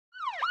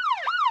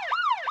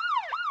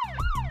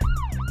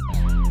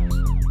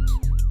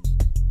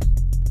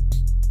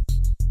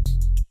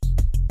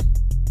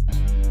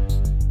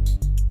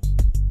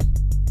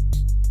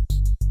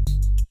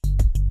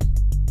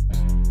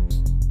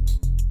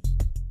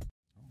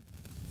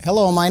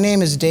Hello, my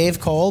name is Dave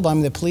Kolb.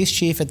 I'm the police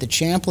chief at the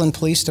Champlin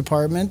Police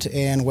Department,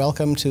 and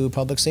welcome to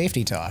Public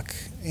Safety Talk.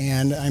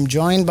 And I'm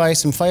joined by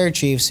some fire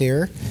chiefs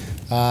here.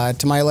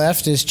 To my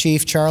left is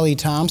Chief Charlie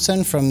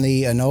Thompson from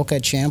the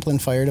Anoka-Champlin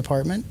Fire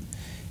Department,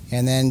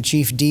 and then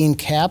Chief Dean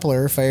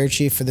Kapler, Fire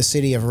Chief for the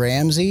City of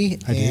Ramsey,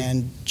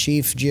 and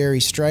Chief Jerry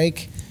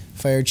Streich,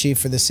 Fire Chief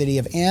for the City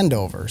of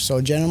Andover.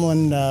 So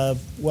gentlemen,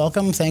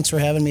 welcome. Thanks for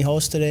having me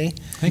host today.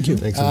 Thank you.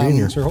 Thanks for being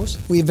here, Sir Host.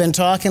 We've been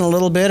talking a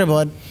little bit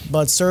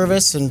about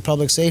service and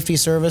public safety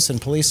service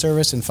and police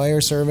service and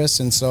fire service,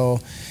 and so,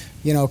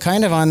 you know,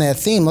 kind of on that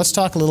theme, let's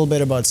talk a little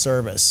bit about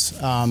service.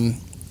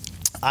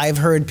 I've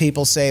heard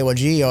people say, well,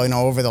 gee, you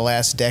know, over the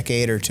last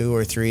decade or two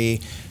or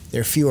three,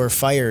 there are fewer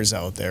fires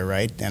out there,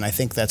 right? And I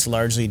think that's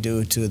largely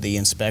due to the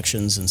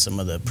inspections and some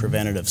of the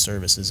preventative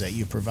services that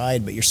you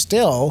provide, but you're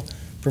still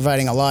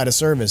providing a lot of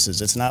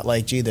services. It's not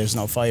like, gee, there's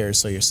no fires,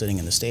 so you're sitting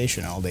in the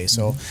station all day.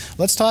 So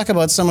let's talk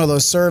about some of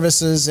those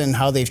services and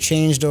how they've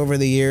changed over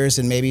the years,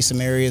 and maybe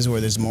some areas where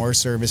there's more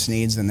service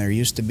needs than there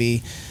used to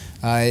be.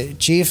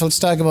 Chief, let's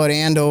talk about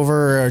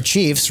Andover, or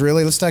Chiefs,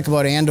 really, let's talk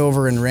about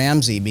Andover and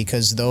Ramsey,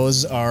 because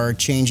those are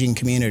changing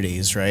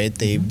communities, right?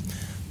 They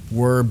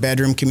were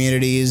bedroom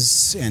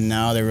communities, and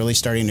now they're really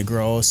starting to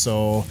grow.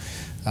 So,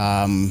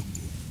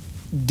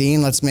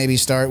 Dean, let's maybe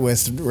start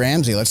with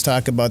Ramsey. Let's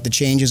talk about the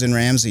changes in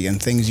Ramsey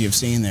and things you've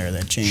seen there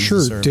that changed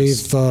the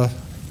service. Sure, Dave.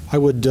 I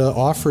would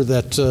offer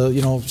that,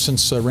 you know,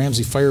 since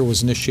Ramsey Fire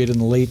was initiated in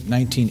the late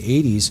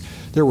 1980s,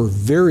 there were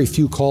very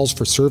few calls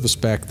for service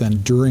back then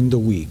during the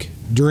week,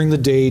 during the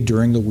day,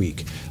 during the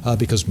week,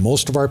 because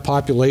most of our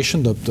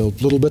population, the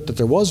little bit that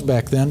there was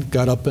back then,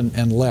 got up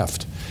and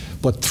left.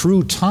 But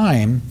through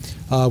time,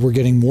 we're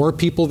getting more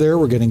people there,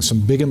 we're getting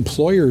some big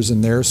employers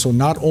in there, so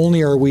not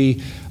only are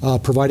we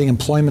providing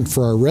employment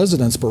for our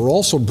residents, but we're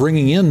also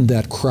bringing in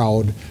that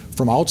crowd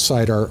from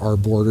outside our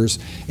borders,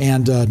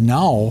 and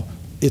now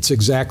it's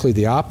exactly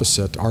the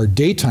opposite. Our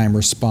daytime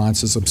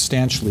response is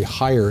substantially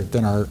higher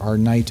than our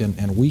night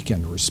and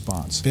weekend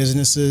response.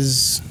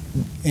 Businesses,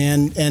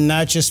 and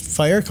not just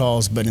fire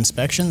calls, but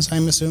inspections,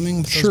 I'm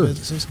assuming? Sure.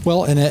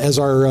 Well, and as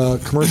our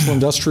commercial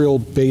industrial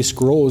base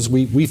grows,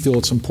 we feel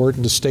it's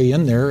important to stay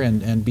in there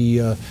and be,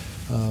 you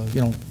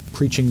know,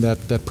 preaching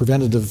that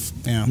preventative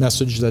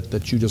message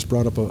that you just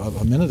brought up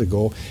a minute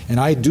ago. And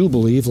I do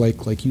believe,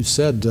 like you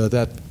said,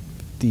 that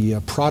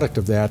the product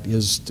of that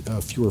is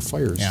fewer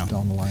fires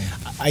down the line.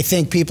 I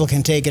think people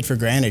can take it for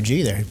granted.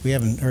 Gee, we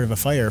haven't heard of a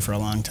fire for a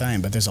long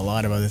time, but there's a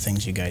lot of other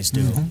things you guys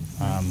do.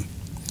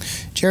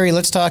 Jerry,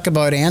 let's talk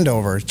about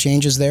Andover.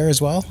 Changes there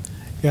as well?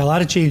 Yeah, a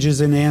lot of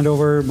changes in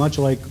Andover, much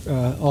like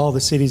all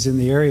the cities in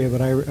the area.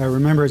 But I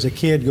remember as a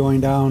kid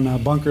going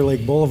down Bunker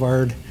Lake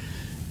Boulevard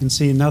and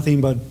seeing nothing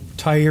but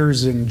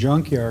tires and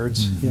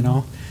junkyards, you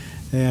know.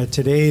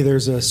 Today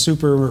there's a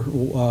super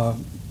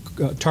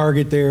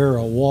Target there,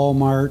 a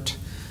Walmart,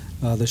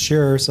 the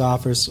sheriff's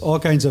office, all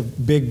kinds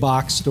of big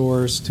box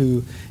stores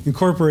to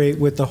incorporate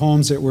with the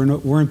homes that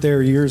weren't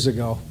there years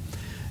ago.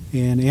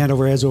 And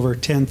Andover has over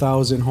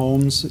 10,000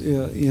 homes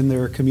in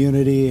their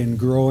community and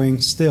growing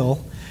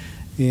still.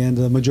 And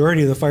the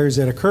majority of the fires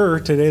that occur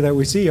today that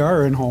we see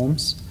are in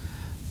homes.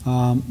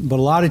 But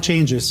a lot of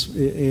changes.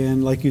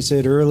 And like you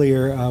said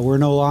earlier, we're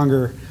no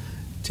longer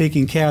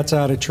taking cats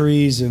out of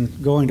trees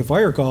and going to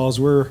fire calls.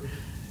 We're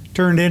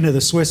turned into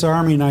the Swiss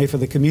Army knife of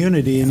the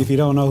community, and if you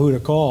don't know who to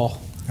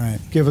call,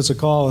 give us a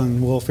call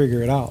and we'll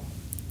figure it out.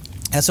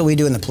 That's what we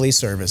do in the police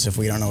service. If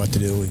we don't know what to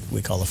do,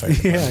 we call the fire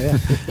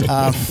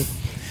department.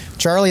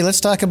 Charlie, let's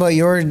talk about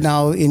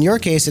now in your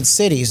case it's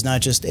cities,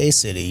 not just a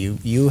city.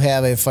 You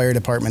have a fire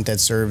department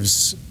that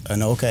serves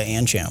Anoka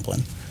and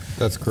Champlin.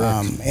 That's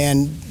correct.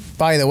 And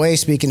by the way,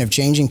 speaking of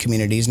changing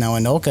communities, now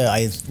Anoka,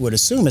 I would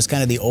assume, is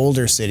kind of the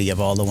older city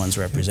of all the ones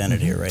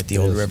represented here, right? The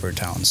old river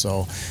town.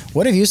 So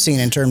what have you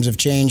seen in terms of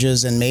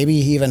changes, and maybe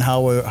even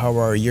how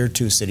are your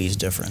two cities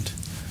different?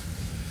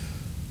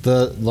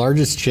 The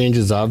largest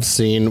changes I've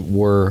seen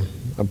were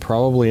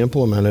probably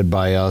implemented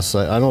by us.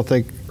 I don't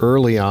think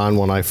early on,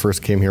 when I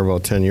first came here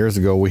about 10 years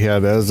ago, we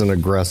had as an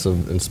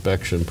aggressive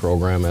inspection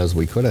program as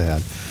we could have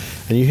had.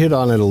 And you hit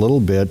on it a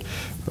little bit.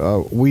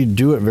 We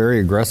do it very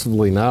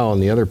aggressively now,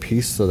 and the other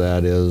piece to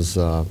that is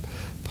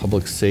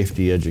public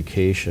safety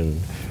education.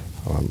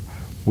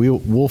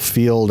 We'll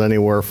field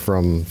anywhere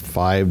from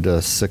 5,000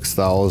 to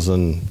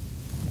 6,000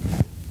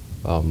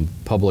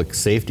 public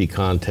safety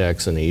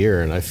contacts in a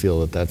year, and I feel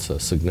that that's a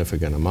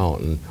significant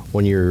amount. And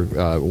when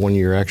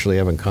you're actually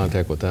having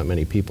contact with that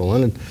many people,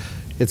 and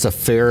it's a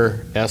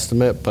fair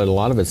estimate, but a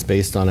lot of it's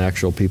based on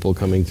actual people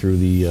coming through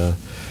the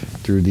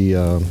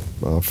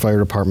fire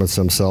departments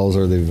themselves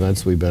or the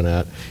events we've been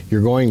at.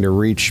 You're going to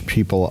reach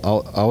people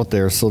out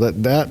there, so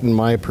that in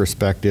my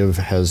perspective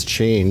has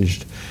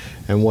changed.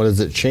 And what has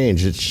it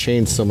changed? It's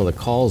changed some of the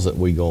calls that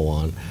we go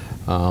on.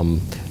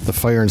 The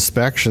fire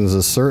inspections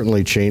has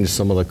certainly changed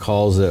some of the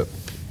calls that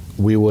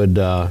we would,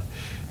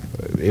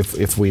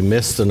 if we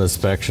missed an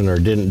inspection or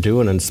didn't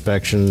do an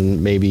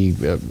inspection, maybe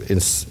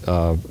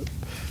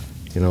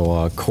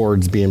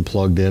cords being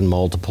plugged in,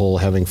 multiple,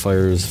 having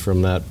fires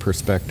from that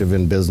perspective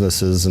in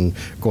businesses and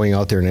going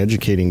out there and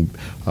educating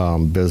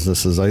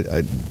businesses.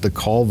 The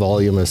call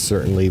volume has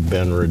certainly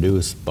been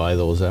reduced by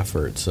those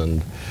efforts.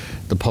 And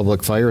the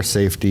public fire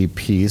safety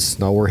piece,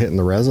 now we're hitting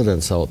the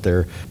residents out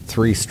there.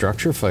 3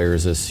 structure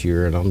fires this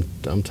year, and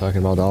I'm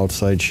talking about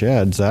outside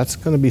sheds. That's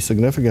going to be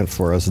significant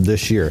for us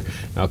this year.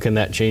 Now, can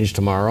that change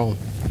tomorrow?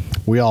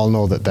 We all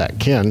know that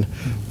can,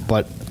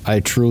 but I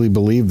truly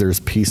believe there's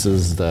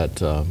pieces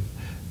that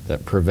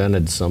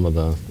prevented some of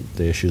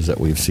the issues that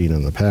we've seen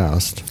in the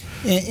past.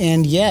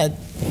 And yet,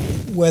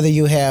 whether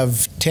you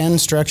have 10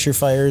 structure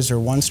fires or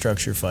 1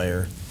 structure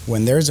fire,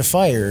 when there's a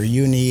fire,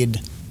 you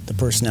need the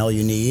personnel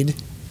you need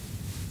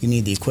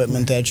the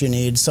equipment that you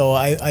need. So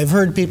I've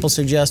heard people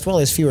suggest, well,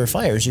 there's fewer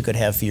fires, you could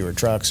have fewer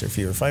trucks or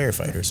fewer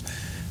firefighters.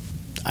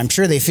 I'm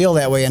sure they feel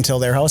that way until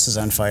their house is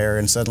on fire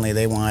and suddenly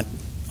they want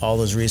all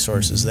those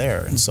resources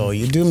there. And so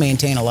you do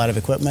maintain a lot of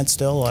equipment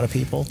still, a lot of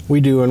people?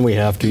 We do, and we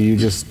have to. You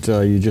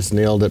just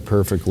nailed it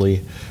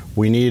perfectly.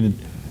 We need,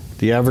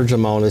 the average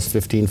amount is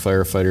 15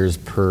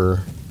 firefighters per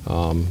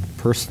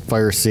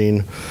fire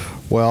scene.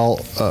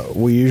 Well,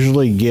 we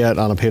usually get,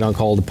 on a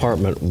paid-on-call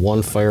department,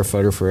 1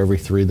 firefighter for every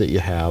 3 that you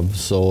have.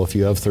 So if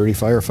you have 30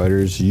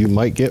 firefighters, you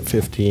might get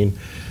 15.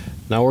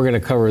 Now we're going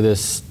to cover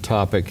this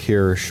topic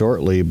here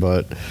shortly,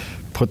 but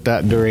put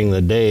that during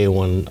the day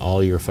when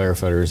all your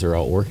firefighters are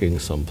out working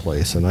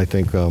someplace. And I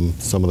think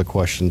some of the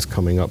questions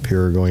coming up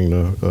here are going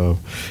to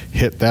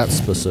hit that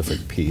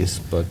specific piece.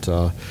 But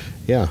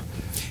yeah.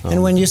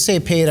 And when you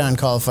say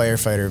paid-on-call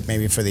firefighter,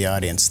 maybe for the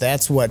audience,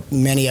 that's what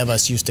many of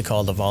us used to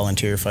call the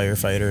volunteer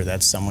firefighter.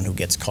 That's someone who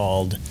gets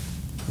called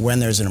when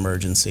there's an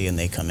emergency and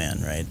they come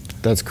in, right?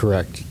 That's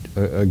correct.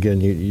 Again,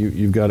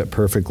 you've got it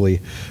perfectly.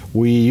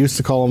 We used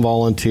to call them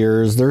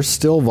volunteers. There's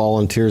still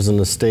volunteers in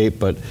the state,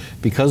 but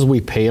because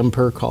we pay them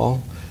per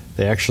call,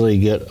 they actually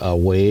get a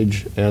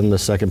wage, and the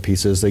second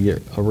piece is they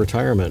get a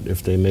retirement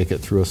if they make it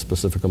through a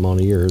specific amount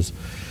of years.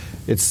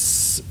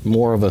 It's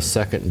more of a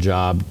second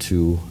job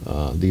to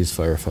these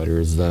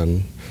firefighters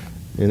than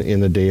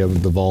in the day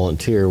of the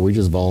volunteer. We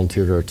just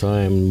volunteered our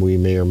time. We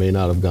may or may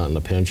not have gotten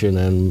a pension,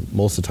 and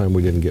most of the time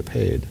we didn't get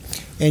paid.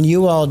 And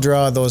you all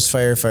draw those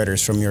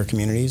firefighters from your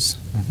communities?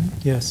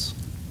 Mm-hmm. Yes.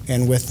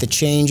 And with the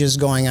changes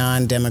going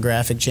on,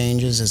 demographic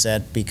changes, has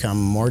that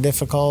become more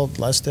difficult,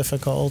 less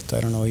difficult? I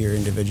don't know your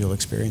individual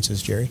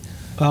experiences, Jerry.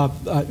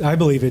 I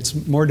believe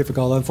it's more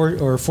difficult.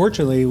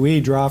 Fortunately, we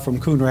draw from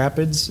Coon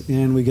Rapids,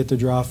 and we get to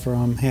draw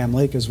from Ham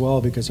Lake as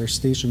well because our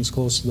station's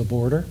close to the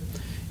border,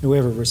 and we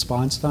have a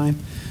response time.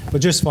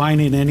 But just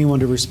finding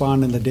anyone to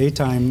respond in the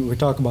daytime, we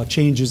talk about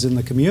changes in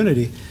the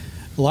community.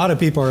 A lot of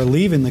people are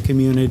leaving the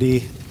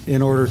community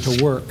in order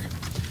to work.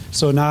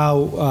 So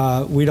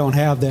now we don't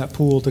have that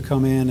pool to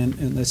come in, and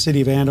the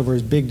city of Andover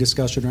is big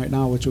discussion right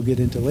now, which we'll get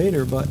into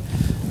later, but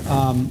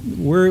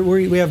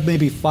we have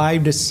maybe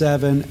 5 to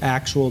 7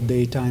 actual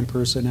daytime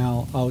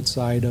personnel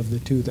outside of the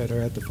 2 that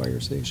are at the fire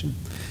station.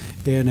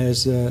 And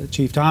as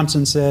Chief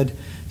Thompson said,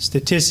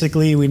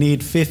 statistically we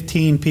need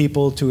 15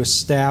 people to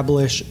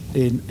establish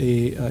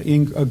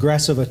an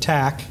aggressive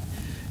attack,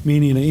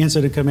 meaning an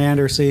incident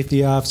commander,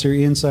 safety officer,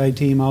 inside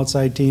team,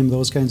 outside team,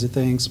 those kinds of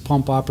things,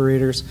 pump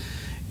operators.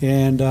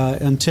 And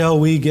until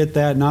we get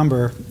that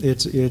number,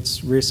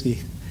 it's risky.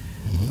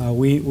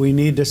 We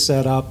need to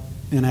set up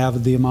and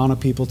have the amount of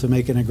people to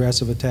make an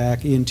aggressive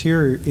attack from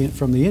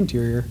the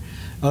interior.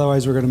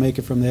 Otherwise, we're going to make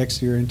it from the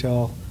exterior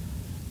until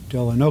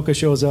Anoka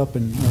shows up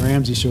and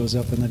Ramsey shows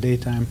up in the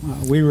daytime.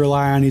 We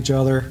rely on each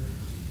other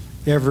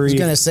every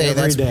day. I was going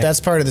to say, that's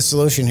part of the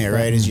solution here,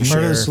 right? Is you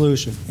part of the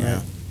solution. Yeah.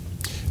 Right.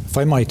 If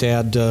I might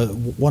add,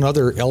 one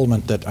other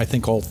element that I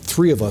think all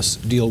 3 of us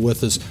deal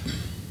with is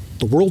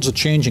the world's a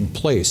changing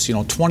place.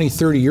 20,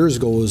 30 years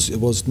ago, it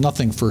was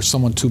nothing for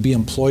someone to be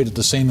employed at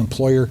the same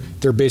employer.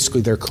 They're basically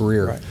their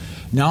career. Right.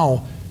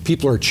 Now,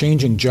 people are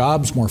changing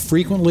jobs more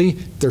frequently.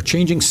 They're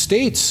changing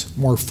states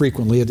more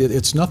frequently.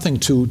 It's nothing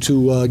to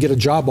get a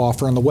job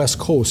offer on the West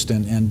Coast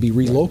and be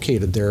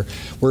relocated there.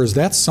 Whereas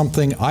that's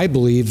something I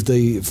believe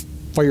the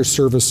fire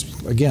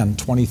service, again,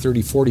 20,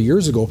 30, 40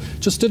 years ago,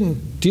 just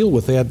didn't deal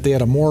with that. They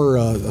had a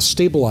more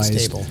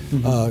stabilized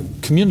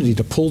community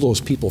to pull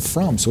those people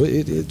from. So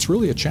it's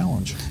really a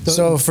challenge.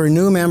 So for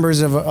new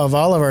members of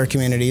all of our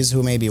communities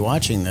who may be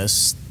watching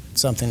this,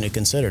 something to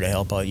consider to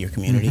help out your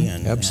community.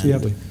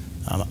 Absolutely.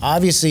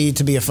 Obviously,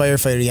 to be a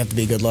firefighter, you have to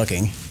be good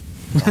looking.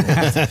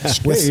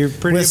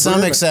 with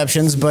some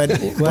exceptions, but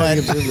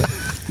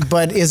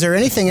is there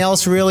anything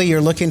else really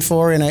you're looking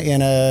for in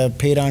a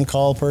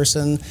paid-on-call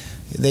person?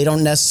 They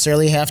don't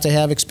necessarily have to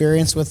have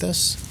experience with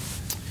this?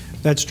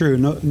 That's true.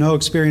 No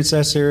experience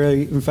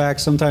necessarily. In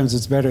fact, sometimes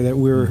it's better that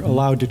we're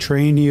allowed to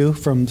train you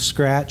from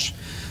scratch,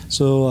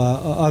 so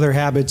other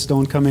habits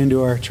don't come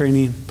into our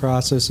training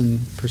process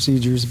and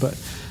procedures. But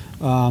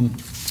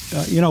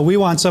we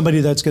want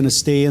somebody that's going to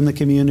stay in the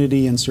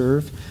community and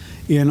serve.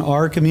 In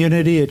our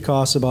community, it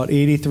costs about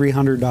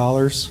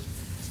 $8,300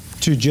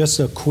 to just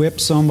equip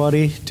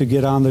somebody to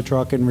get on the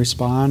truck and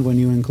respond when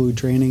you include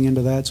training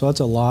into that. So that's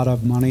a lot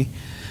of money.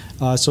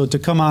 So to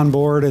come on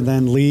board and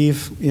then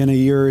leave in a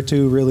year or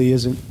two really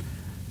isn't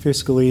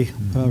fiscally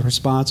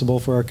responsible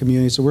for our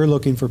community. So we're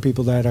looking for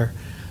people that are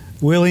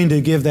willing to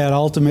give that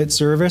ultimate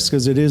service,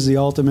 because it is the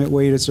ultimate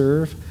way to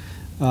serve,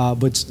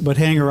 but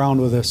hang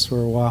around with us for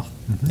a while.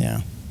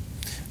 Yeah.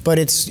 But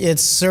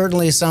it's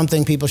certainly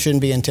something people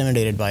shouldn't be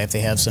intimidated by if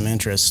they have some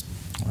interest.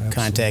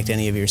 Contact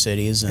any of your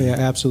cities. And yeah,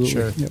 absolutely.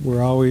 Sure. Yeah,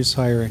 we're always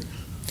hiring.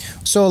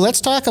 So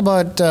let's talk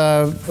about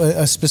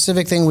a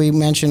specific thing we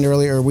mentioned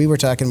earlier, or we were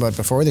talking about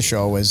before the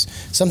show, was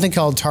something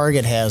called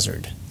target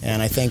hazard.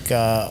 And I think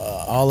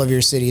all of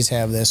your cities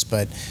have this,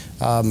 but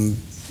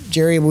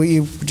Jerry,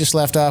 we just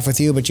left off with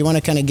you, but you want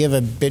to kind of give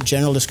a bit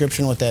general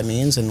description what that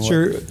means? And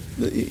sure.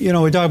 You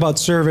know, we talk about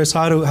service.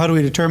 How do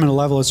we determine the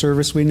level of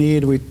service we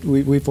need?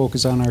 We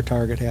focus on our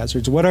target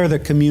hazards. What are the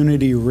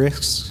community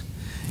risks?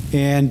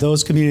 And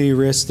those community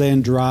risks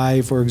then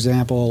drive, for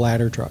example, a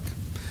ladder truck.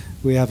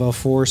 We have a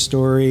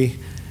 4-story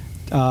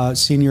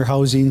senior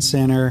housing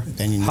center.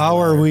 How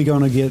are we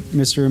going to get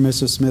Mr. and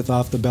Mrs. Smith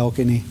off the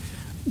balcony?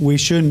 We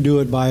shouldn't do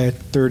it by a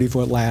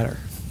 30-foot ladder.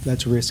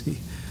 That's risky.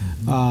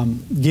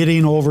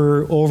 Getting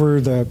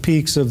over the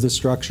peaks of the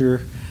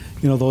structure,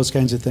 you know, those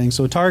kinds of things.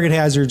 So target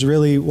hazard's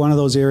really one of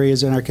those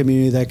areas in our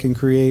community that can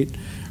create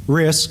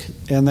risk,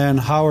 and then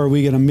how are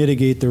we going to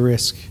mitigate the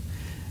risk?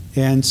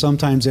 And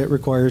sometimes it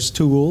requires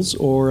tools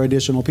or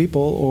additional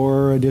people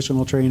or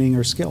additional training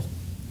or skill.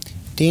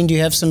 Dean, do you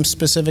have some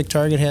specific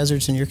target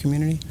hazards in your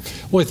community?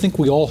 Well, I think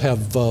we all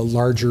have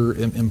larger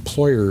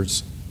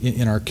employers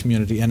in our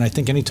community, and I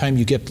think anytime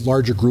you get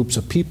larger groups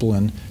of people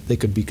in, they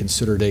could be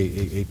considered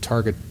a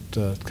target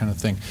kind of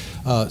thing.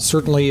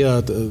 Certainly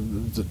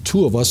the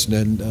two of us,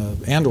 and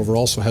Andover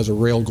also has a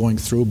rail going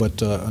through, but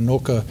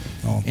Anoka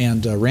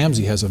and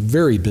Ramsey has a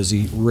very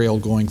busy rail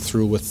going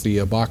through with the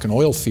Bakken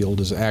oil field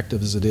as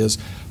active as it is.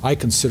 I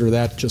consider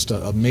that just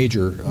a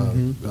major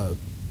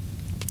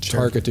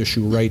target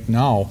issue right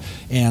now,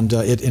 and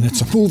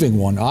it's a moving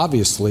one.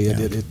 Obviously,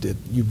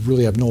 you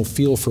really have no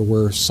feel for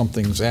where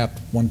something's at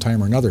one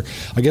time or another.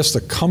 I guess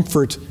the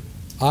comfort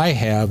I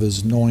have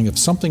is knowing if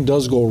something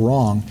does go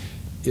wrong,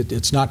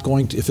 it's not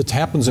going to. If it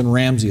happens in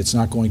Ramsey, it's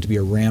not going to be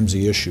a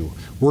Ramsey issue.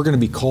 We're going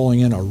to be calling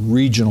in a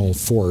regional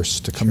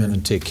force to come in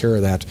and take care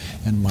of that.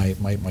 And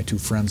my two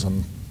friends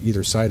on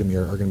either side of me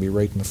are going to be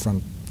right in the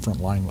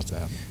front line with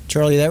that.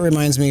 Charlie, that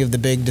reminds me of the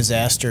big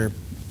disaster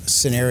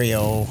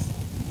scenario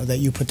that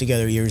you put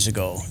together years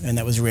ago, and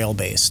that was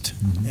rail-based.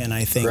 And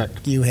I think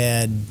you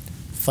had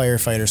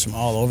firefighters from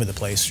all over the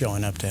place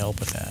showing up to help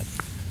with that.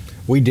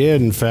 We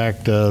did. In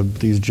fact,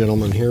 these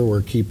gentlemen here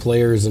were key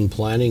players in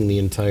planning the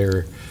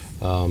entire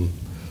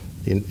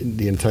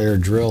the entire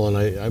drill, and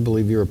I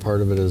believe you were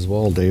part of it as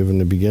well, Dave, in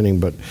the beginning.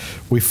 But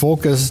we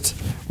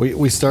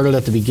started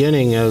at the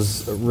beginning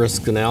as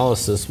risk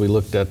analysis. We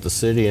looked at the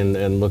city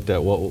and looked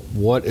at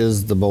what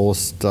is the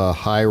most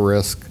high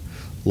risk,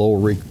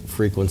 low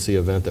frequency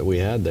event that we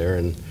had there,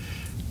 and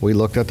we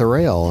looked at the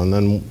rail, and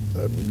then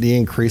the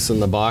increase in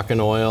the Bakken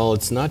oil.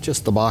 It's not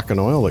just the Bakken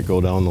oil that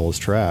go down those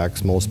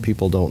tracks. Most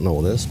people don't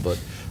know this, but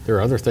there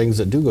are other things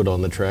that do go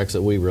down the tracks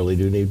that we really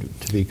do need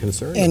to be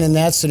concerned about. And in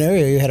that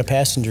scenario, you had a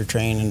passenger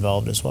train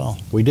involved as well.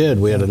 We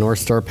did. We had a North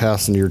Star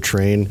passenger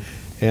train,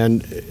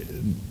 and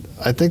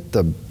I think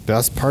the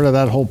best part of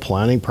that whole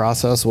planning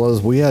process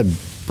was we had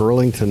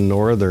Burlington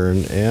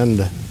Northern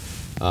and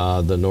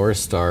the North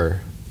Star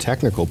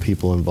technical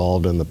people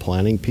involved in the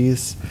planning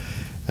piece,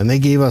 and they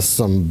gave us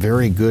some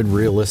very good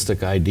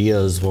realistic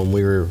ideas when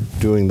we were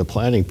doing the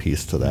planning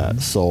piece to that.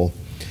 So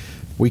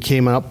we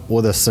came up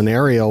with a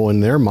scenario in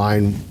their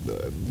mind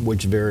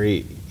which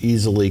very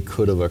easily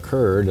could have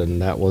occurred,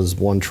 and that was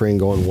one train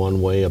going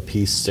one way, a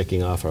piece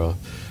sticking off a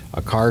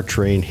car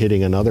train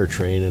hitting another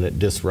train, and it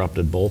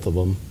disrupted both of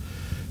them,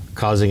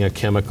 causing a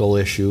chemical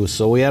issue.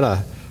 So we had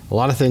a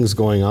lot of things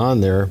going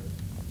on there.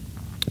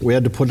 We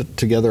had to put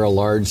together a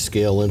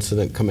large-scale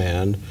incident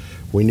command.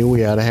 We knew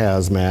we had a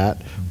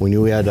hazmat. We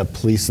knew we had a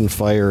police and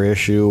fire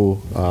issue.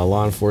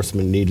 Law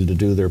enforcement needed to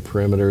do their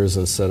perimeters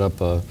and set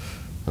up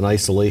an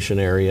isolation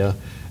area,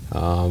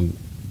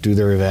 do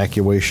their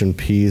evacuation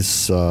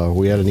piece.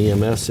 We had an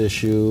EMS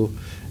issue,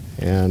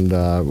 and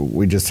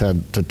we just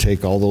had to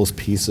take all those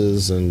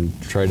pieces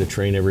and try to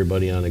train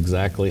everybody on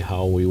exactly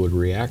how we would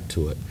react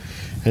to it.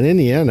 And in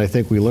the end, I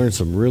think we learned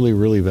some really,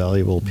 really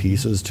valuable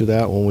pieces to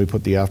that when we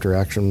put the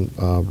after-action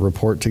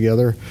report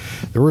together.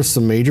 There were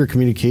some major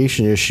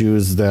communication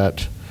issues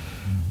that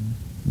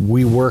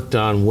we worked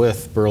on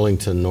with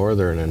Burlington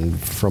Northern, and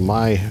from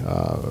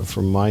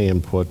my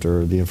input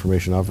or the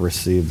information I've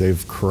received,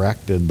 they've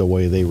corrected the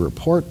way they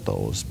report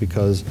those,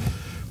 because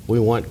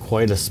we went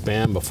quite a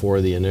span before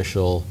the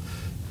initial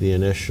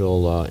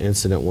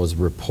incident was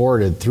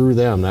reported through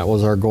them. That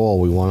was our goal.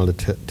 We wanted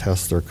to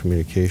test their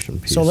communication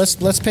piece. So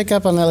let's pick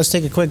up on that. Let's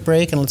take a quick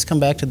break and let's come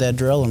back to that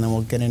drill, and then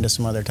we'll get into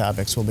some other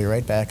topics. We'll be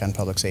right back on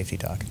Public Safety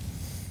Talk.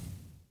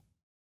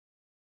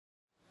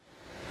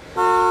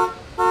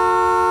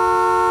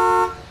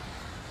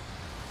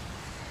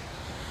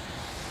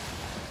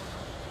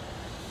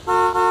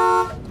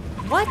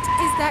 What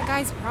is that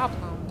guy's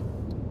problem?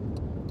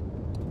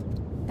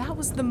 That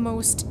was the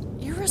most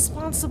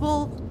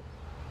irresponsible...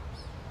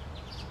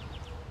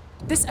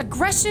 This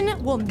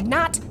aggression will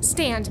not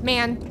stand,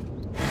 man.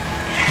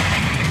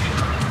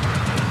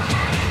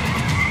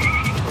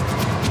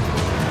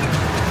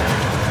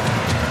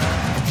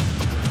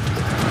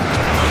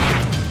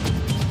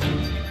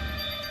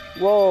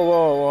 Whoa,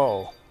 whoa,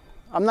 whoa.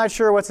 I'm not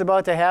sure what's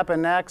about to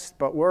happen next,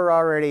 but we're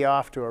already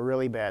off to a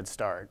really bad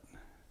start.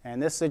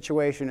 And this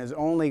situation is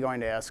only going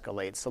to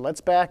escalate. So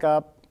let's back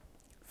up,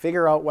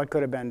 figure out what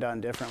could have been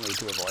done differently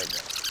to avoid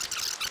this.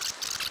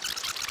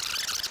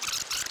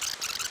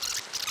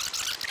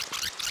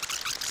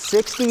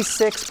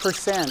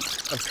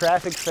 66% of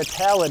traffic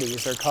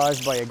fatalities are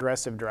caused by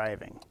aggressive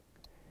driving.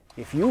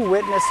 If you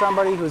witness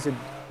somebody who's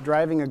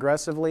driving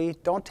aggressively,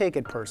 don't take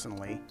it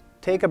personally.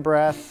 Take a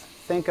breath,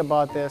 think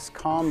about this,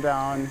 calm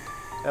down.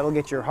 That'll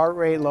get your heart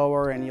rate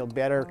lower and you'll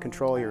better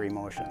control your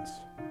emotions.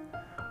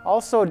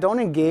 Also, don't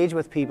engage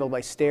with people by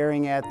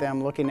staring at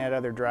them, looking at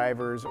other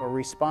drivers, or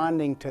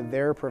responding to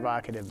their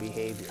provocative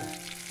behavior.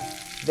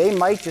 They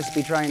might just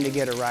be trying to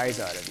get a rise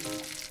out of you.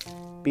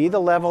 Be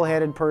the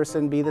level-headed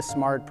person, be the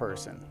smart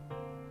person.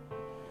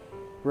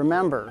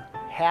 Remember,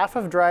 half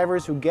of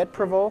drivers who get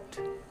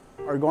provoked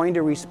are going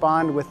to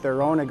respond with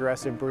their own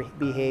aggressive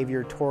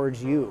behavior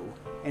towards you.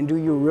 And do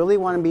you really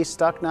want to be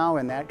stuck now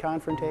in that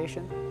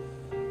confrontation?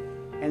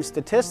 And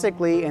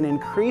statistically, an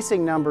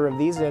increasing number of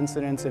these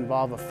incidents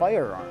involve a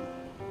firearm.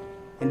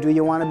 And do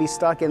you want to be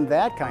stuck in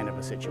that kind of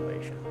a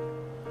situation?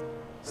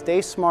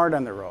 Stay smart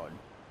on the road.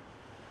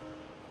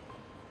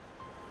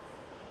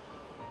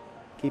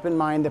 Keep in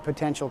mind the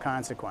potential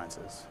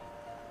consequences.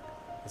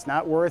 It's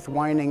not worth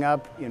winding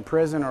up in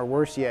prison or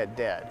worse yet,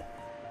 dead.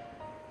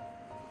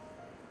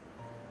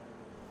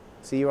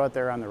 See you out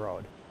there on the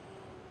road.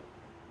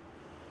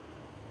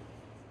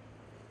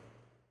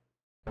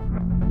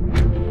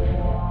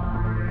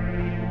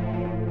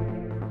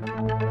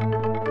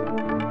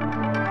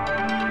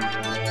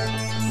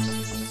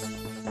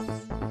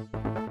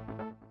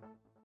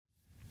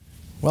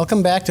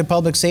 Welcome back to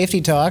Public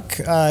Safety Talk.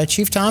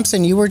 Chief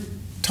Thompson, you were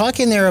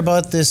talking there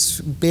about this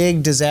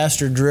big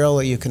disaster drill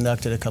that you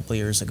conducted a couple of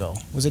years ago.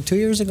 Was it 2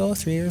 years ago,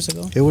 3 years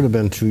ago? It would have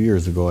been 2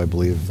 years ago, I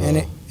believe.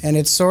 And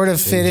it sort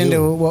of fit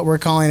into what we're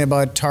calling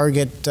about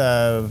target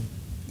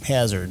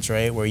hazards,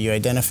 right? Where you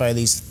identify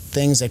these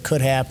things that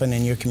could happen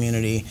in your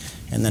community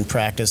and then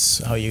practice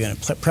how you're going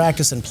to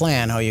practice and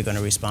plan how you're going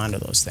to respond to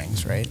those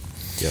things, right?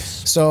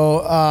 Yes.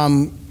 So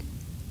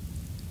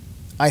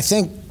I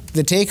think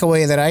the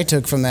takeaway that I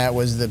took from that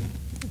was that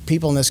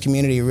people in this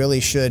community really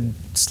should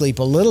sleep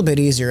a little bit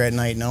easier at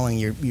night knowing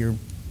you're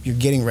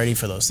getting ready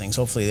for those things.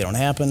 Hopefully they don't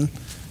happen.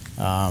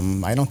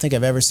 I don't think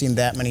I've ever seen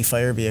that many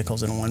fire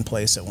vehicles in one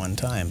place at one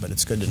time, but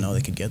it's good to know they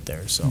could get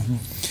there. So,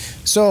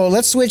 so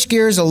let's switch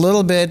gears a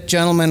little bit,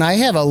 gentlemen. I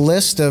have a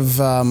list of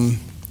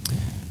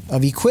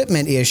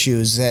equipment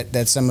issues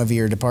that some of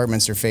your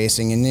departments are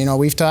facing. And, you know,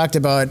 we've talked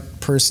about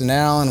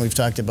personnel and we've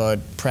talked about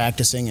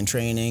practicing and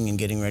training and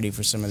getting ready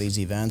for some of these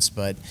events.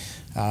 But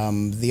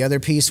the other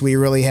piece we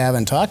really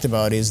haven't talked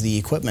about is the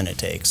equipment it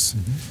takes.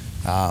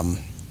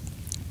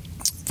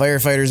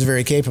 Firefighters are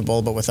very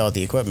capable, but without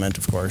the equipment,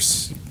 of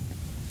course,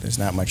 there's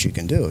not much you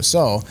can do.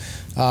 So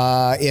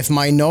if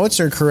my notes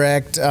are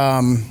correct,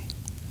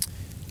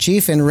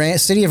 Chief, in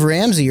City of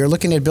Ramsey, you're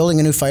looking at building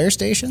a new fire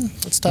station?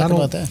 Let's talk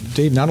about that.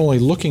 Dave, not only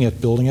looking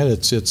at building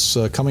it, it's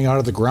coming out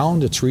of the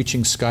ground, it's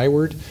reaching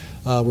skyward.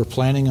 We're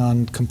planning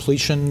on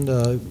completion.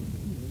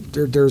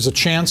 There's a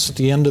chance at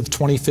the end of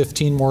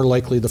 2015, more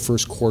likely the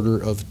first quarter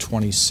of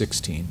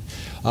 2016.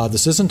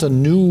 This isn't a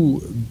new,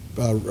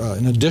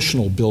 an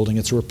additional building,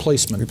 it's a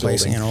replacement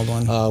Replacing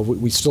building. an old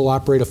one. We still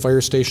operate a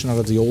fire station out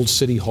of the old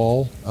City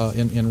Hall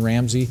in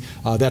Ramsey.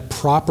 That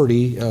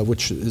property,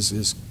 which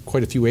is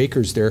quite a few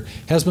acres there,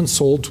 has been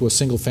sold to a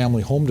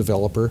single-family home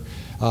developer.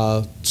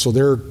 So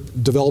they're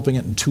developing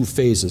it in 2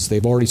 phases.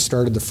 They've already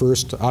started the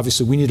first.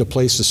 Obviously, we need a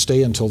place to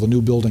stay until the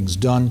new building's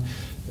done.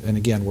 And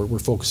again, we're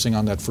focusing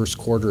on that first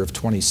quarter of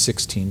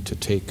 2016 to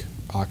take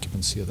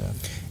occupancy of that.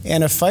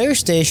 And a fire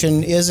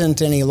station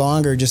isn't any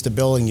longer just a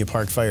building you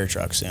park fire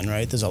trucks in,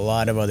 right? There's a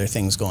lot of other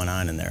things going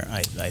on in there.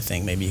 I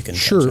think maybe you can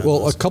Sure. touch on Well,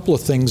 those. a couple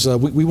of things.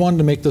 We wanted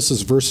to make this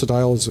as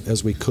versatile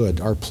as we could.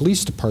 Our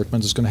police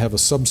department is going to have a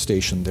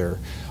substation there.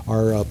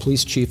 Our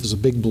police chief is a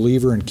big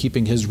believer in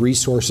keeping his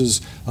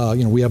resources.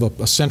 You know, we have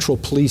a central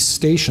police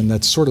station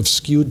that's sort of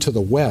skewed to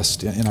the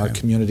west in our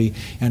community,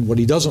 and what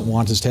he doesn't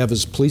want is to have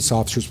his police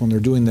officers, when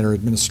they're doing their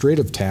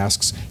administrative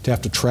tasks, to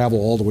have to travel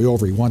all the way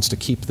over. He wants to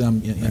keep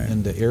them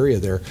in the area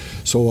there.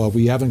 So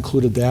we have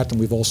included that, and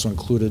we've also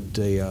included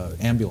a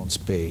ambulance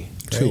bay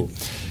too.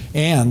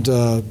 And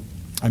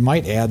I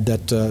might add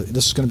that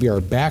this is going to be our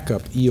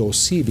backup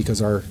EOC,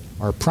 because our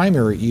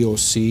primary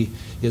EOC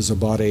is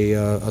about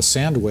a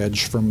sand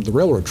wedge from the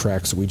railroad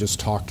tracks that we just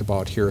talked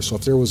about here. So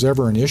if there was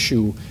ever an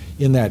issue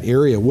in that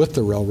area with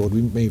the railroad,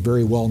 we may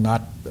very well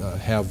not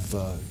have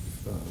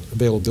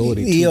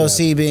availability. to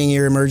EOC that. being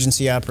your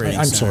emergency operating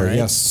I'm center, sorry, right?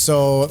 yes.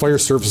 So Fire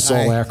service is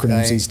all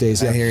acronyms these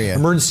days. I hear you.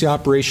 Emergency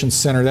Operations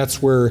Center,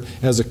 that's where,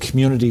 as a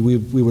community, we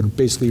would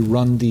basically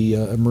run the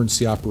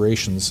emergency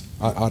operations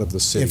out of the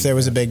city. If there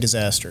was a big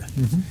disaster.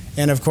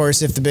 And of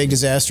course, if the big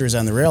disaster is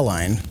on the rail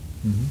line,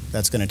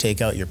 that's going to take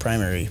out your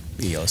primary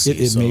EOC.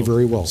 It may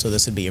very well. So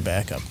this would be your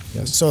backup.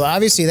 Yes. So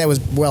obviously that was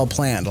well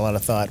planned. A lot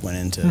of thought went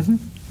into.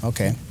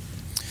 Okay.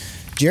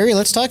 Jerry,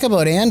 let's talk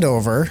about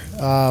Andover.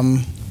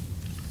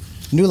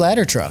 New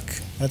ladder truck.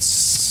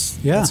 That's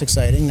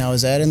exciting. Now,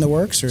 is that in the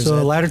works? Or is So the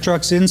that... ladder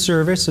truck's in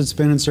service. It's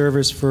been in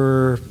service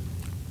for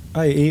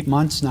 8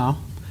 months now.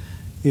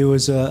 It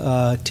was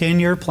a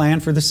 10-year plan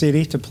for the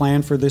city to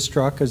plan for this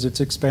truck because it's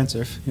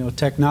expensive. You know,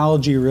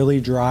 technology really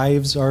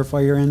drives our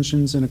fire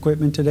engines and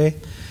equipment today,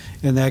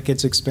 and that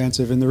gets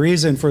expensive. And the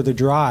reason for the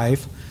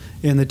drive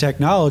in the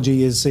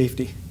technology is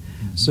safety.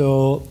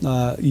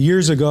 So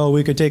years ago,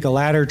 we could take a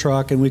ladder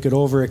truck and we could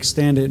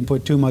overextend it and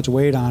put too much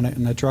weight on it,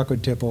 and the truck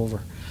would tip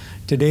over.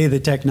 Today, the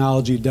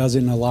technology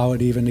doesn't allow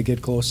it even to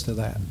get close to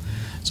that.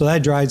 So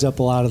that drives up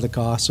a lot of the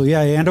cost. So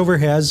yeah, Andover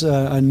has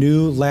a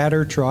new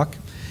ladder truck.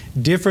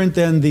 Different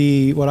than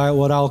the what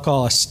I'll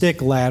call a stick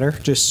ladder,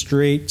 just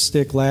straight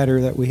stick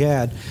ladder that we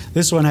had.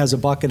 This one has a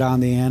bucket on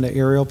the end, an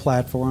aerial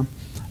platform,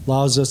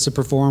 allows us to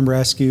perform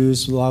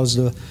rescues, allows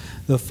the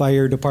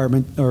fire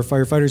department or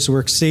firefighters to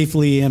work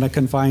safely in a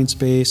confined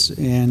space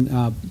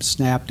and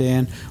snapped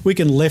in. We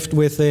can lift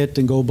with it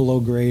and go below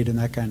grade and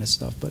that kind of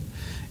stuff. But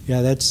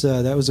yeah,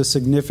 that was a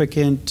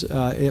significant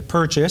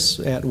purchase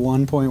at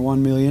 $1.1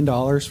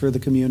 million for the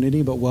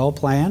community, but well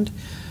planned.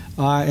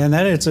 And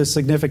then it's a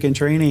significant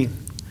training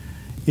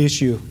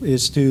issue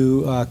is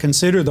to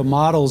consider the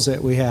models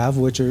that we have,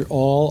 which are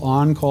all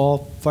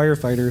on-call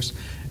firefighters,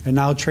 and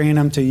now train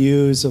them to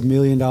use $1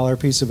 million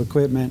piece of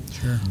equipment.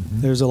 Sure.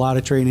 There's a lot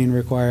of training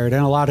required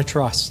and a lot of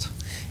trust.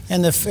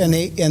 And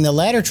the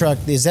ladder truck,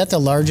 is that the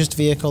largest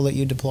vehicle that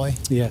you deploy?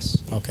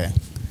 Yes. Okay.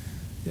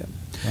 Yeah.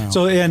 Wow.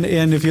 So and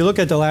if you look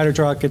at the ladder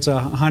truck, it's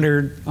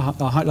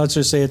let's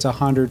just say it's a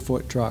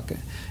 100-foot truck.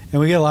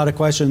 And we get a lot of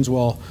questions,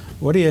 well,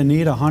 what do you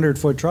need a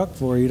 100-foot truck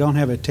for? You don't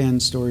have a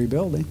 10-story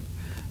building.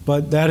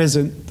 But that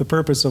isn't the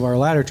purpose of our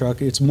ladder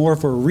truck. It's more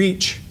for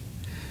reach,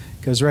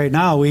 because right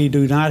now we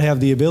do not have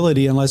the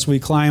ability, unless we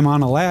climb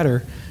on a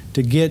ladder,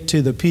 to get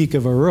to the peak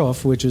of a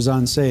roof, which is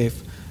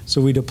unsafe.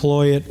 So we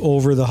deploy it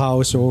over the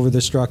house or over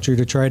the structure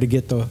to try to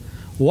get the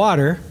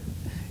water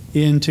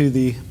into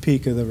the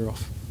peak of the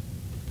roof.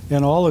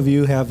 And all of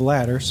you have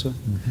ladders,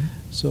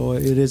 so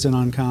it isn't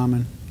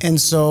uncommon.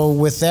 And so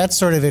with that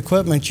sort of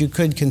equipment, you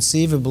could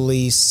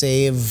conceivably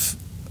save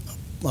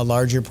a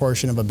larger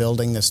portion of a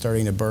building that's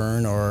starting to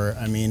burn, or,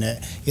 I mean,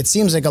 it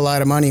seems like a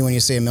lot of money when you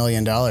say $1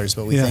 million,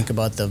 but we think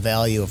about the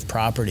value of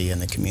property in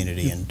the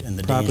community and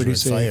the danger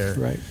of fire.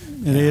 Right.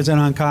 And it isn't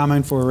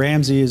uncommon for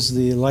Ramsey is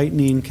the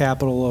lightning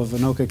capital of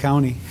Anoka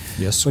County.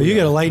 Yes. So you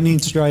get a lightning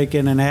strike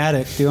in an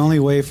attic, the only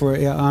way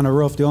on a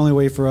roof, the only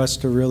way for us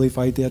to really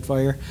fight that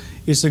fire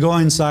is to go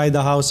inside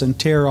the house and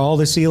tear all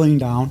the ceiling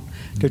down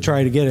to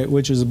try to get it,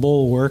 which is a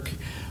bulwark,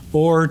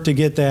 or to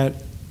get that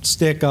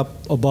stick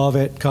up above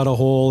it, cut a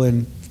hole,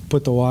 and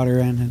put the water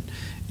in.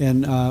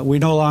 And we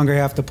no longer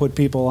have to put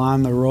people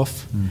on the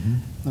roof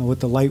with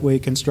the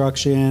lightweight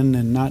construction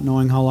and not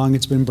knowing how long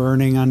it's been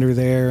burning under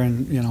there,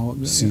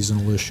 and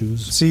seasonal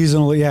issues.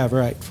 Seasonal, yeah,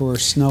 right, for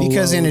snow.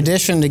 Because load. in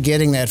addition to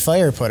getting that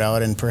fire put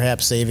out and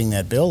perhaps saving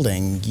that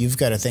building, you've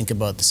got to think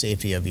about the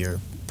safety of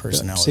your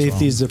personnel.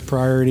 Safety as is a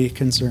priority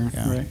concern,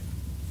 Yeah.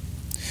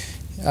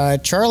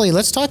 right? Charlie,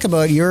 let's talk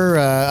about your,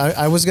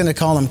 I was going to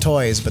call them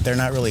toys, but they're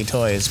not really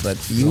toys, but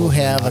you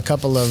have a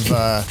couple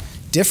of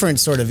different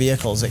sort of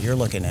vehicles that you're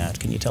looking at.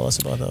 Can you tell us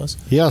about those?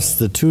 Yes,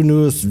 the two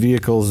newest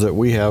vehicles that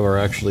we have are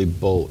actually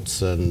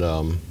boats,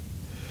 and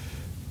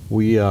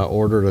we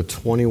ordered a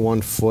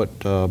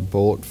 21-foot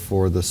boat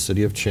for the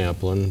city of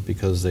Champlin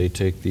because they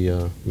take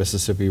the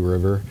Mississippi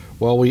River.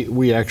 Well,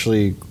 we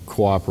actually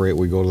cooperate.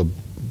 We go to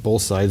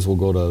both sides. We'll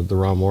go to the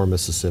Ramor,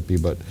 Mississippi,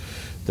 but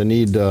the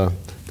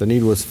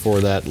need was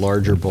for that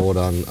larger boat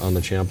on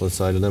the Champlin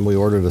side, and then we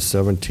ordered a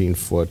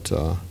 17-foot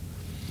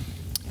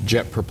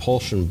jet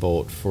propulsion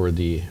boat for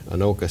the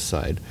Anoka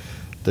side.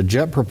 The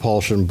jet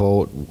propulsion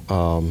boat,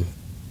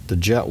 the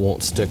jet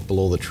won't stick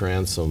below the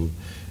transom,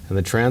 and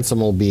the transom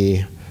will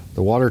be,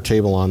 the water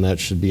table on that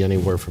should be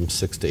anywhere from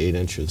 6 to 8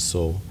 inches,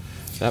 so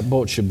that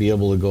boat should be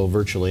able to go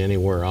virtually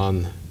anywhere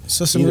on.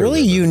 So some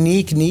really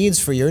unique needs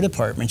for your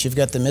department. You've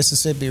got the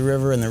Mississippi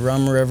River and the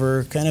Rum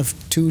River, kind of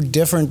two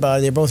different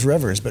bodies. They're both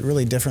rivers, but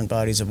really different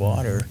bodies of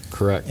water.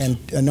 Correct. And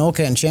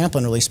Anoka and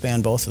Champlin really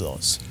span both of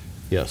those.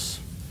 Yes.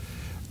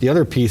 The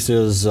other piece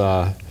is,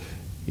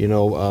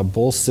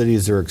 both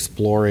cities are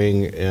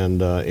exploring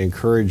and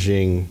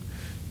encouraging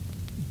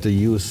the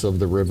use of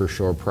the river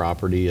shore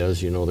property.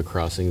 As you know, the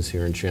crossings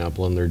here in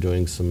Champlin, they're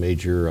doing some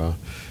major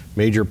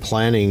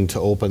planning to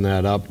open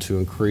that up to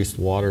increase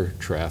water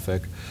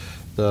traffic.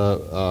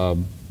 The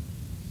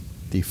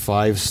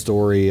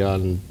 5-story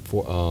on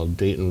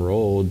Dayton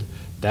Road,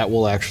 that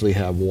will actually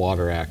have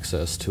water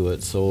access to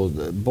it. So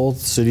both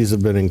cities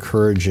have been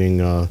encouraging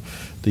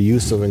the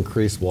use of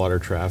increased water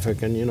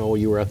traffic. And you know,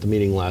 you were at the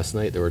meeting last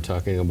night, they were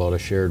talking about a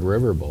shared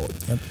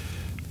riverboat. Yep.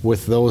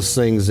 With those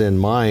things in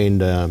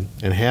mind, and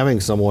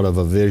having somewhat of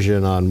a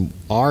vision on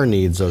our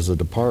needs as a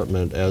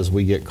department, as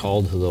we get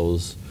called to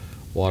those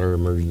water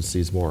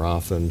emergencies more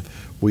often,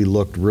 we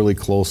looked really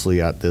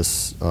closely at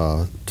this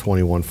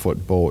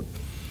 21-foot boat.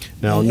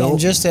 Now, and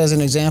just as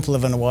an example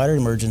of a water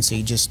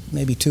emergency, just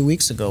maybe 2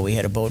 weeks ago, we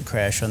had a boat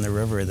crash on the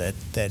river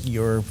that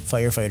your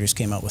firefighters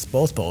came out with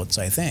both boats,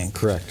 I think.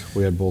 Correct.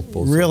 We had both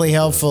boats. Really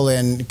helpful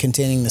in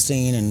containing the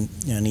scene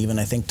and even,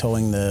 I think,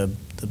 towing the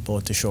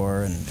boat to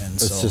shore and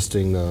so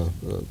assisting the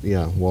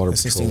water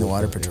assisting patrol. The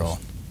water patrol.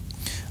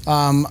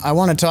 I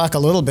want to talk a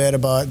little bit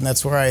about, and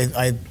that's where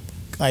I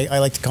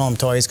like to call them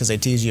toys because I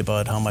tease you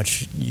about how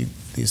much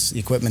this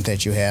equipment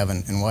that you have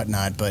and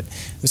whatnot, but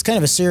it was kind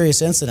of a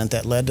serious incident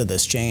that led to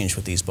this change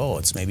with these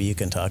boats. Maybe you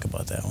can talk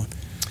about that one.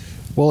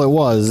 Well, it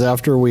was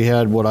after we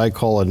had what I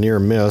call a near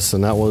miss,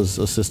 and that was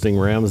assisting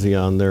Ramsey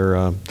on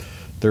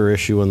their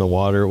issue in the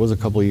water. It was a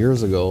couple of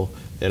years ago.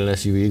 They had an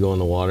SUV go in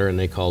the water, and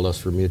they called us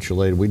for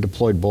mutual aid. We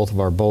deployed both of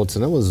our boats,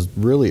 and it was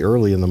really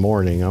early in the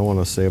morning. I want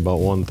to say about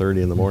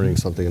 1:30 in the morning,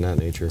 something in that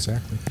nature.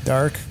 Exactly.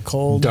 Dark,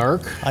 cold.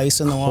 Dark.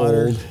 Ice in the cold.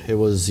 water. It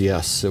was,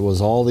 yes, it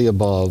was all the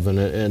above,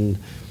 and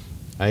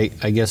I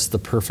guess the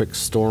perfect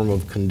storm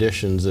of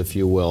conditions, if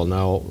you will.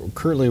 Now,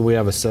 currently we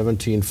have a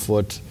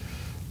 17-foot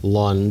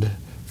Lund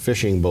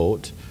fishing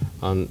boat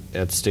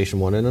at Station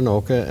 1 in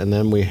Anoka, and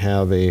then we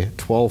have a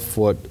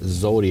 12-foot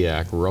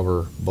Zodiac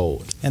rubber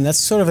boat. And that's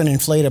sort of an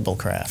inflatable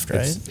craft,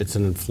 right? It's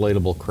an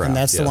inflatable craft, and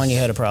that's yes. the one you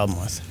had a problem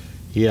with.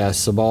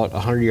 Yes, about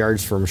 100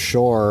 yards from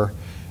shore,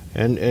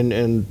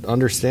 and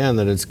understand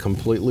that it's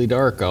completely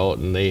dark out,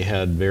 and they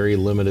had very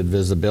limited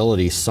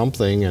visibility.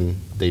 Something, and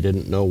they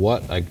didn't know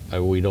what,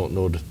 we don't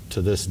know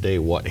to this day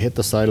what, hit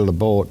the side of the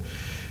boat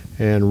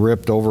and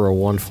ripped over a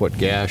 1-foot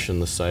gash in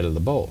the side of the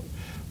boat.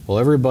 Well,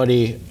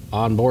 everybody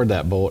on board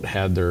that boat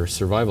had their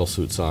survival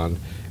suits on.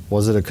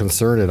 Was it a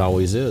concern? It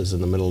always is.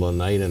 In the middle of the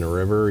night in a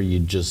river, you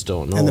just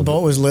don't know. And the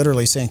boat was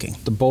literally sinking.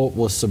 The boat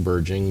was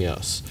submerging,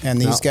 yes.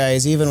 And these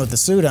guys, even with the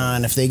suit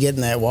on, if they get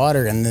in that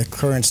water and the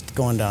current's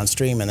going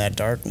downstream in that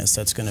darkness,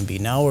 that's going to be,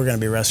 now we're going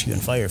to be rescuing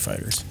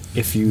firefighters.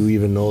 If you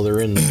even know they're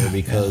in there,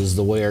 because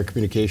the way our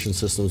communication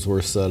systems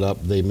were set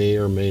up, they may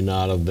or may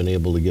not have been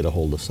able to get a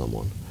hold of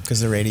someone. Because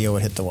the radio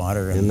would hit the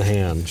water. In the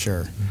hand.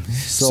 Sure.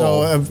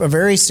 So a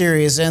very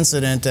serious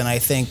incident, and I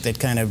think that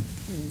kind of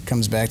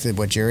comes back to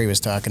what Jerry was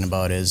talking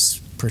about,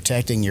 is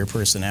protecting your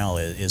personnel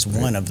is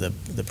one of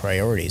the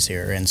priorities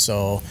here. And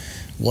so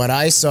what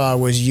I saw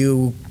was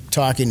you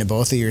talking to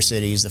both of your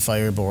cities, the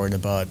fire board,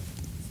 about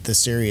the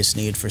serious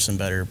need for some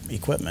better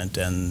equipment,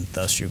 and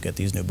thus you get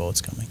these new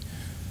boats coming.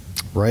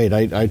 Right.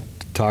 I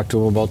talked to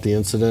them about the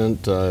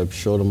incident,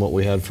 showed them what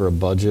we had for a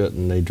budget,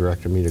 and they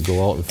directed me to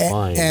go out and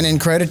find. And in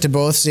credit to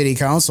both city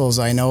councils,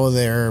 I know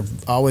they're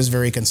always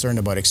very concerned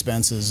about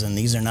expenses, and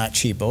these are not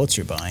cheap boats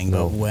you're buying,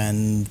 No. but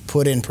when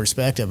put in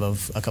perspective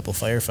of a couple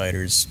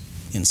firefighters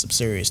in some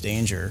serious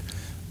danger,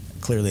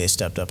 clearly they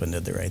stepped up and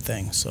did the right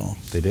thing. So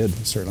They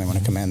did. certainly want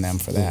to commend them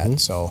for that.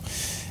 So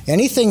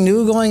anything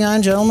new going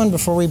on, gentlemen,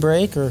 before we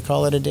break or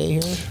call it a day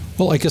here?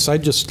 Well, I guess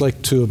I'd just like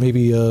to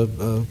maybe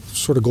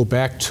sort of go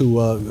back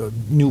to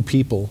new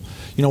people.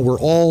 You know, we're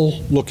all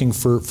looking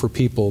for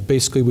people.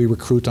 Basically, we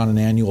recruit on an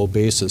annual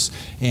basis,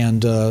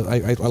 and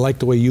I like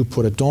the way you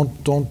put it.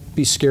 Don't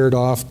be scared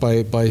off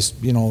by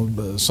you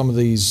know some of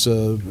these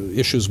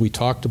issues we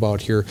talked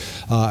about here.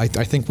 I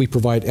think we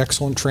provide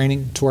excellent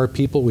training to our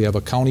people. We have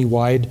a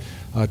county-wide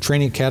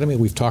training academy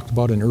we've talked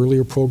about in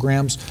earlier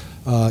programs.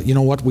 You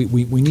know what,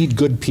 we need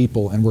good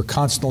people, and we're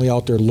constantly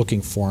out there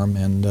looking for them,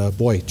 and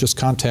boy, just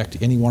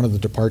contact any one of the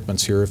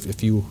departments here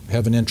if you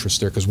have an interest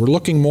there, because we're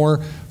looking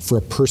more for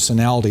a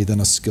personality than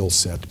a skill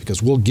set,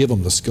 because we'll give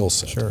them the skill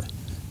set. Sure.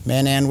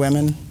 Men and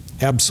women?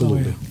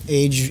 Absolutely. Oh,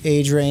 yeah.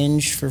 Age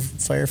range for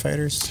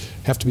firefighters?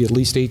 Have to be at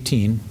least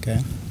 18.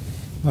 Okay.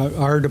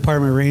 Our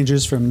department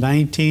ranges from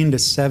 19 to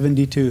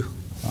 72.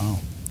 Wow.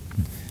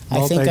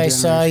 I think I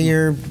saw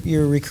you're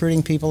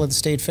recruiting people at the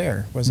state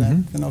fair. Was that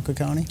Anoka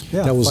County?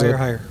 Yeah, that was fire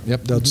hire.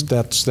 Yep,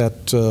 that's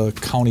that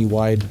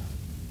county-wide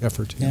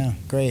effort. Yeah,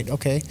 great.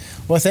 Okay.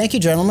 Well, thank you,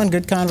 gentlemen.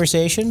 Good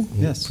conversation.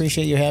 Yes.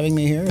 Appreciate you having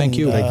me here. Thank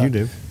you. Thank you,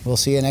 Dave. We'll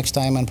see you next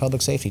time on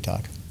Public Safety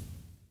Talk.